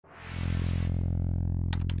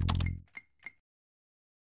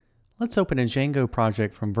Let's open a Django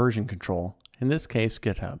project from version control, in this case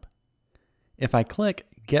GitHub. If I click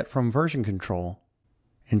Get from version control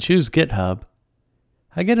and choose GitHub,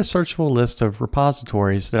 I get a searchable list of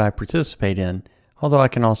repositories that I participate in, although I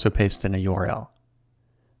can also paste in a URL.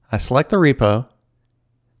 I select the repo,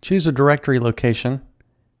 choose a directory location,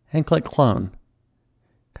 and click Clone.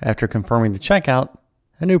 After confirming the checkout,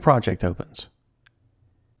 a new project opens.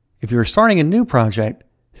 If you're starting a new project,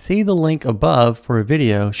 see the link above for a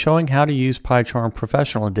video showing how to use PyCharm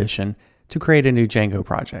Professional Edition to create a new Django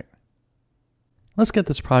project. Let's get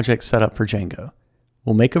this project set up for Django.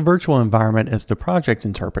 We'll make a virtual environment as the project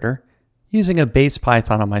interpreter using a base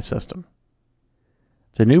Python on my system.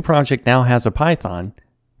 The new project now has a Python,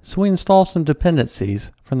 so we install some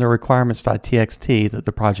dependencies from the requirements.txt that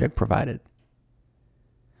the project provided.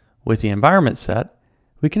 With the environment set,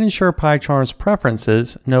 we can ensure PyCharm's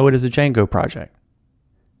preferences know it is a Django project.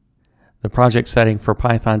 The project setting for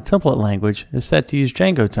Python template language is set to use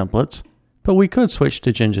Django templates, but we could switch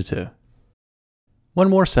to Jinja 2. One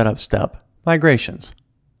more setup step, migrations.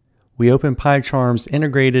 We open PyCharm's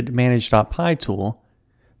integrated manage.py tool.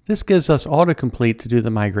 This gives us autocomplete to do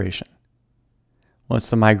the migration. Once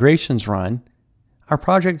the migrations run, our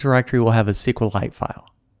project directory will have a SQLite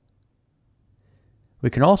file.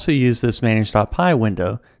 We can also use this manage.py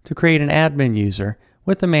window to create an admin user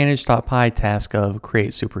with the manage.py task of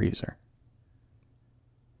create superuser.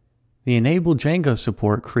 The enabled Django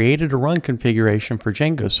support created a run configuration for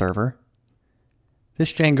Django Server.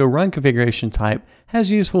 This Django run configuration type has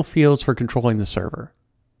useful fields for controlling the server.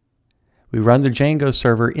 We run the Django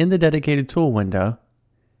server in the dedicated tool window.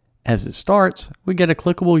 As it starts, we get a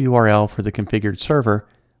clickable URL for the configured server,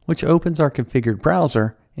 which opens our configured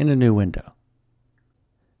browser in a new window.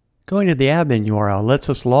 Going to the admin URL lets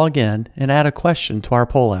us log in and add a question to our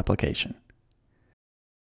poll application.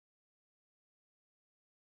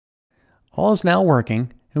 All is now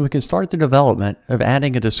working, and we can start the development of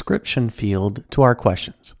adding a description field to our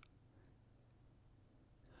questions.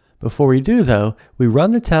 Before we do though, we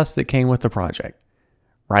run the test that came with the project.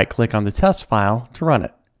 Right-click on the test file to run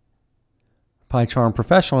it. PyCharm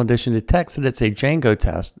Professional Edition detects that it's a Django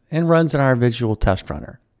test and runs in our visual test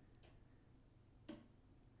runner.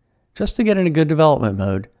 Just to get in a good development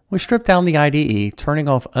mode, we strip down the IDE, turning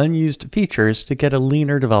off unused features to get a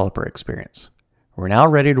leaner developer experience. We're now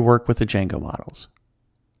ready to work with the Django models.